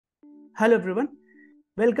Hello everyone,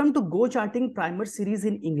 welcome to Go Charting Primer series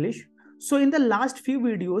in English. So in the last few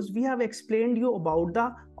videos, we have explained you about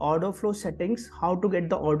the order flow settings, how to get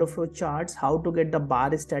the order flow charts, how to get the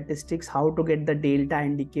bar statistics, how to get the delta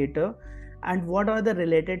indicator, and what are the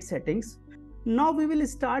related settings. Now we will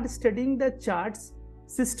start studying the charts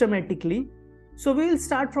systematically. So we will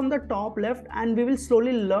start from the top left and we will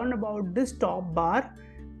slowly learn about this top bar.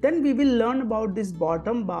 Then we will learn about this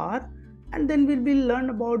bottom bar, and then we will learn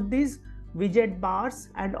about these widget bars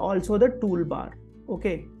and also the toolbar.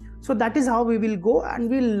 Okay, so that is how we will go and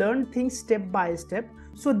we'll learn things step by step.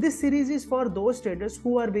 So this series is for those traders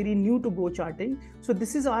who are very new to Go charting. So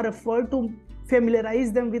this is our effort to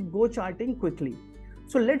familiarize them with Go charting quickly.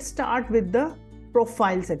 So let's start with the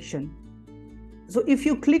profile section. So if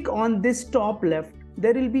you click on this top left,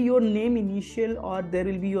 there will be your name initial or there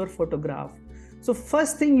will be your photograph. So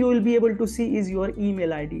first thing you will be able to see is your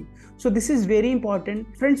email ID. So this is very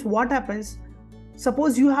important. Friends, what happens?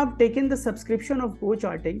 Suppose you have taken the subscription of Go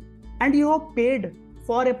Charting and you have paid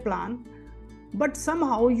for a plan, but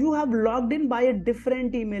somehow you have logged in by a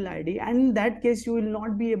different email ID, and in that case you will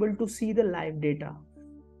not be able to see the live data.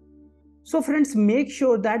 So friends, make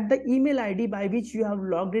sure that the email ID by which you have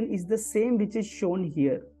logged in is the same which is shown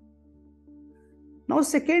here. Now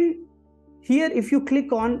second, here if you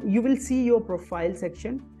click on, you will see your profile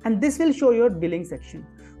section and this will show your billing section.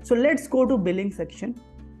 So let's go to billing section.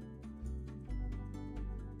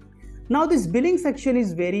 Now this billing section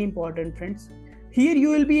is very important, friends. Here you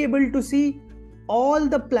will be able to see all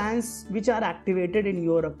the plans which are activated in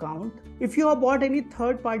your account. If you have bought any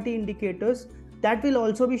third-party indicators, that will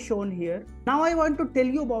also be shown here. Now I want to tell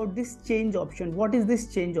you about this change option. What is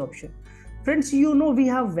this change option? Friends, you know we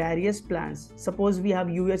have various plans. Suppose we have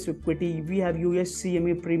US equity, we have US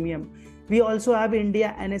CME premium, we also have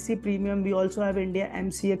India NSE premium, we also have India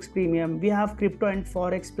MCX premium, we have crypto and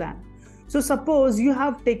forex plan. So suppose you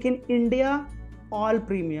have taken India all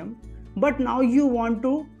premium, but now you want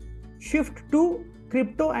to shift to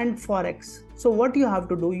crypto and forex. So what you have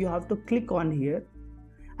to do, you have to click on here,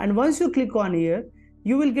 and once you click on here,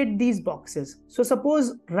 you will get these boxes. So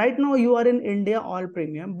suppose right now you are in India all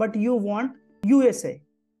premium, but you want USA.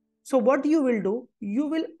 So what you will do, you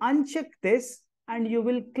will uncheck this and you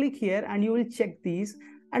will click here and you will check these,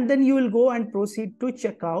 and then you will go and proceed to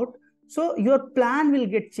checkout. So your plan will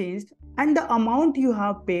get changed and the amount you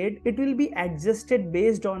have paid, it will be adjusted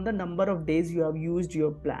based on the number of days you have used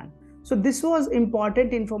your plan. So this was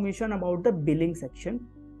important information about the billing section.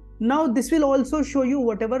 Now this will also show you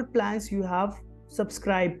whatever plans you have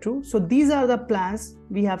subscribed to. So these are the plans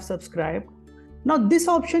we have subscribed. Now this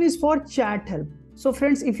option is for chat help. So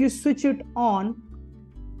friends, if you switch it on,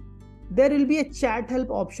 there will be a chat help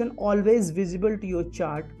option always visible to your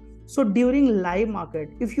chart. So during live market,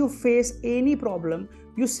 if you face any problem,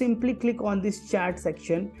 you simply click on this chat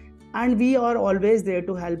section and we are always there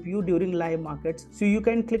to help you during live markets. So you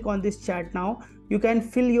can click on this chat now. You can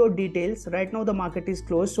fill your details. Right now the market is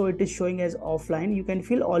closed, so it is showing as offline. You can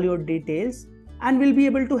fill all your details and we'll be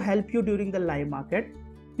able to help you during the live market.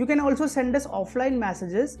 You can also send us offline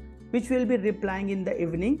messages which will be replying in the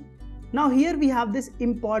evening. Now here we have this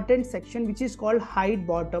important section which is called hide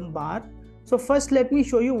bottom bar. So first let me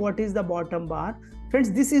show you what is the bottom bar.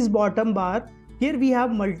 Friends, this is bottom bar. Here we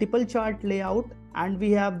have multiple chart layout and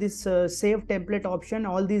we have this save template option,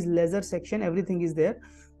 all these laser section, everything is there.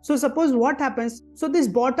 So suppose what happens, so this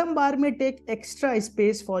bottom bar may take extra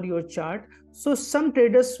space for your chart. So some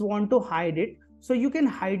traders want to hide it. So you can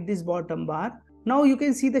hide this bottom bar. Now you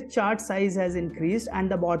can see the chart size has increased and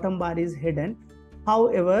the bottom bar is hidden.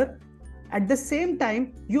 However, at the same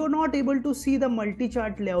time, you are not able to see the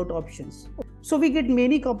multi-chart layout options. So we get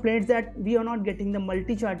many complaints that we are not getting the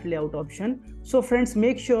multi-chart layout option. So friends,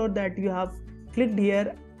 make sure that you have clicked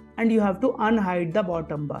here and you have to unhide the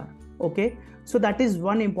bottom bar. Okay, so that is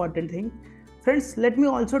one important thing. Friends, let me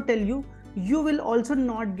also tell you, you will also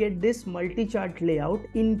not get this multi-chart layout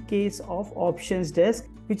in case of options desk,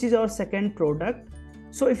 which is our second product.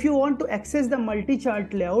 So if you want to access the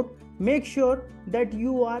multi-chart layout, make sure that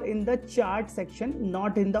you are in the chart section,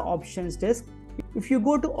 not in the options desk. If you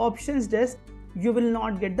go to options desk, you will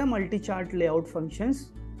not get the multi-chart layout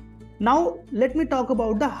functions. Now let me talk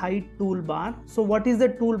about the hide toolbar. So what is the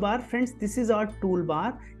toolbar? Friends, this is our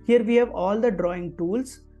toolbar. Here we have all the drawing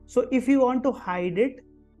tools. So if you want to hide it,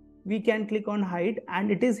 we can click on hide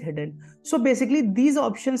and it is hidden. So basically these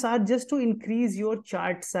options are just to increase your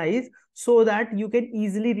chart size so that you can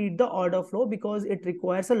easily read the order flow, because it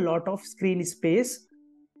requires a lot of screen space.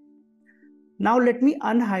 Now let me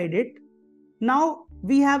unhide it. Now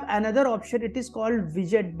we have another option, it is called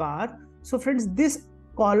widget bar. So friends, this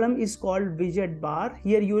column is called widget bar.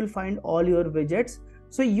 Here you will find all your widgets.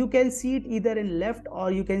 So you can see it either in left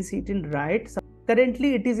or you can see it in right. So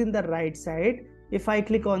currently it is in the right side. If I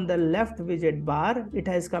click on the left widget bar, it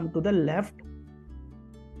has come to the left.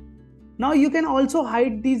 Now you can also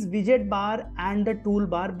hide these widget bar and the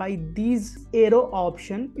toolbar by these arrow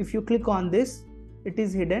option. If you click on this, it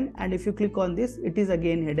is hidden, and if you click on this, it is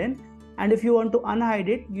again hidden. And if you want to unhide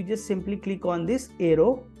it, you just simply click on this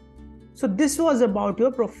arrow. So this was about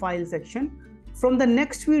your profile section. From the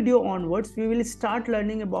next video onwards, we will start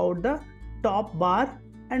learning about the top bar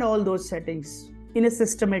and all those settings in a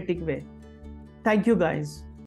systematic way. Thank you guys.